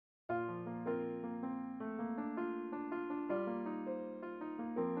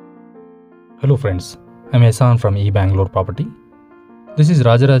Hello friends, I'm Ehsan from eBangalore property. This is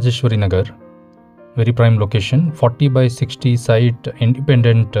RajaRajeshwari Nagar, very prime location, 40 by 60 site,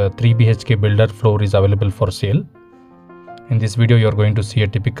 independent 3 BHK builder floor is available for sale. In this video you are going to see a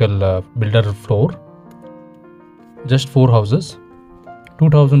typical builder floor. Just 4 houses,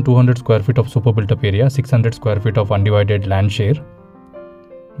 2200 square feet of super built up area, 600 square feet of undivided land share.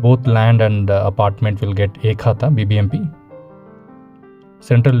 Both land and apartment will get a Khata, BBMP.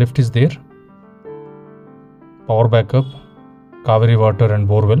 Central lift is there. Power backup, Cauvery water and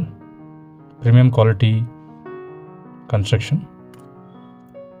Borewell, premium quality construction.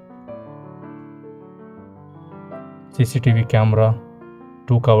 CCTV camera,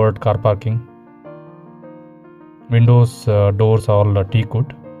 2 covered car parking. Windows, doors all teak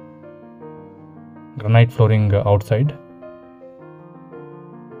wood. Granite flooring outside.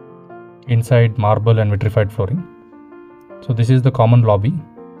 Inside marble and vitrified flooring. So this is the common lobby.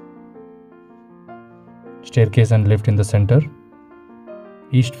 Staircase and lift in the center.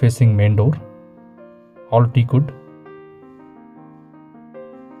 East facing main door. All teak wood.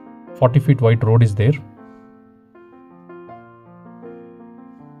 40 feet wide road is there.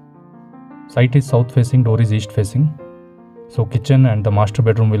 Site is south facing, door is east facing. So kitchen and the master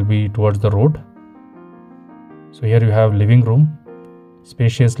bedroom will be towards the road. So here you have living room,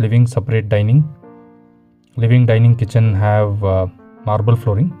 spacious living, separate dining. Living, dining, kitchen have marble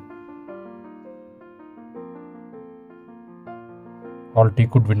flooring. All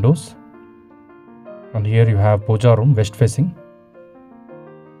teak wood windows. And here you have puja room, west facing.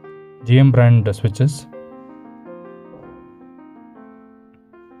 GM brand switches.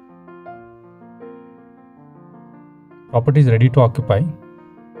 Property is ready to occupy.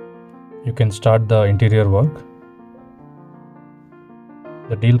 You can start the interior work.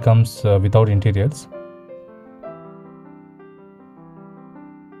 The deal comes without interiors.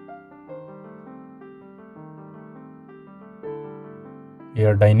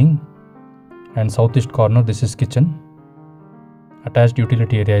 Here dining and southeast corner, this is kitchen. Attached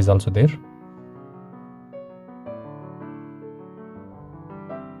utility area is also there.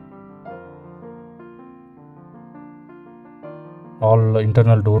 All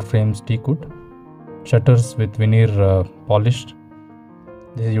internal door frames teak wood. Shutters with veneer polished.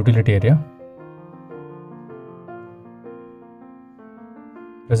 This is utility area.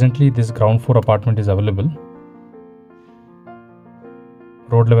 Presently this ground floor apartment is available.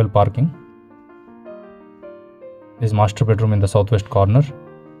 Road level parking. This master bedroom in the southwest corner.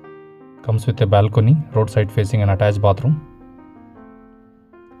 Comes with a balcony, roadside facing and attached bathroom.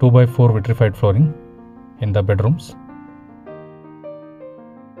 2x4 vitrified flooring in the bedrooms.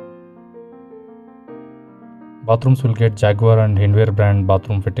 Bathrooms will get Jaguar and Hindware brand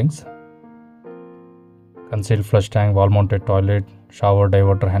bathroom fittings. Concealed flush tank, wall mounted toilet, shower,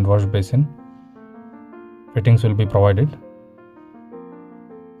 diverter, hand wash basin. Fittings will be provided.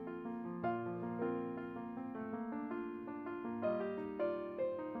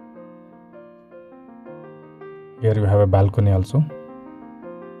 Here you have a balcony also.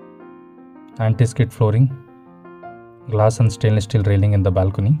 Anti-skid flooring. Glass and stainless steel railing in the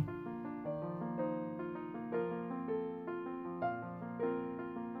balcony.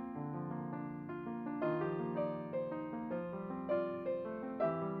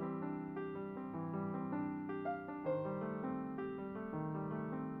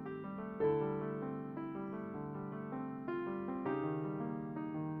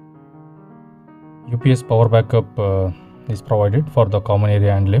 UPS power backup is provided for the common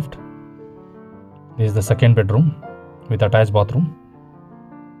area and lift. This is the second bedroom with attached bathroom.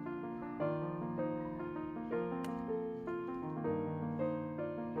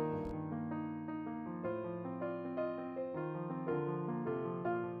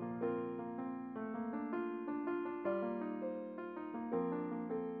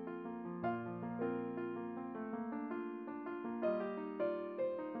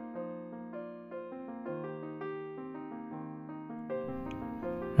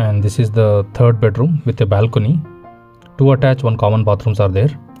 And this is the third bedroom with a balcony. 2 attached, 1 common bathrooms are there.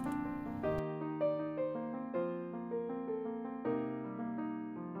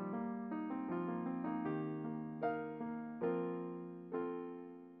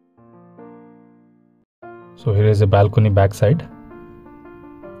 So here is a balcony backside.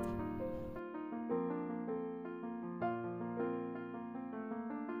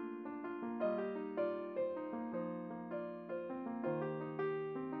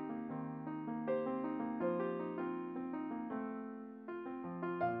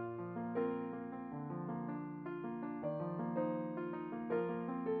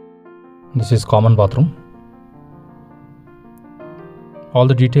 This is common bathroom. All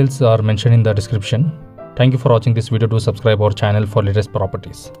the details are mentioned in the description. Thank you for watching this video. Do subscribe our channel for latest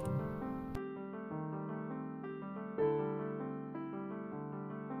properties.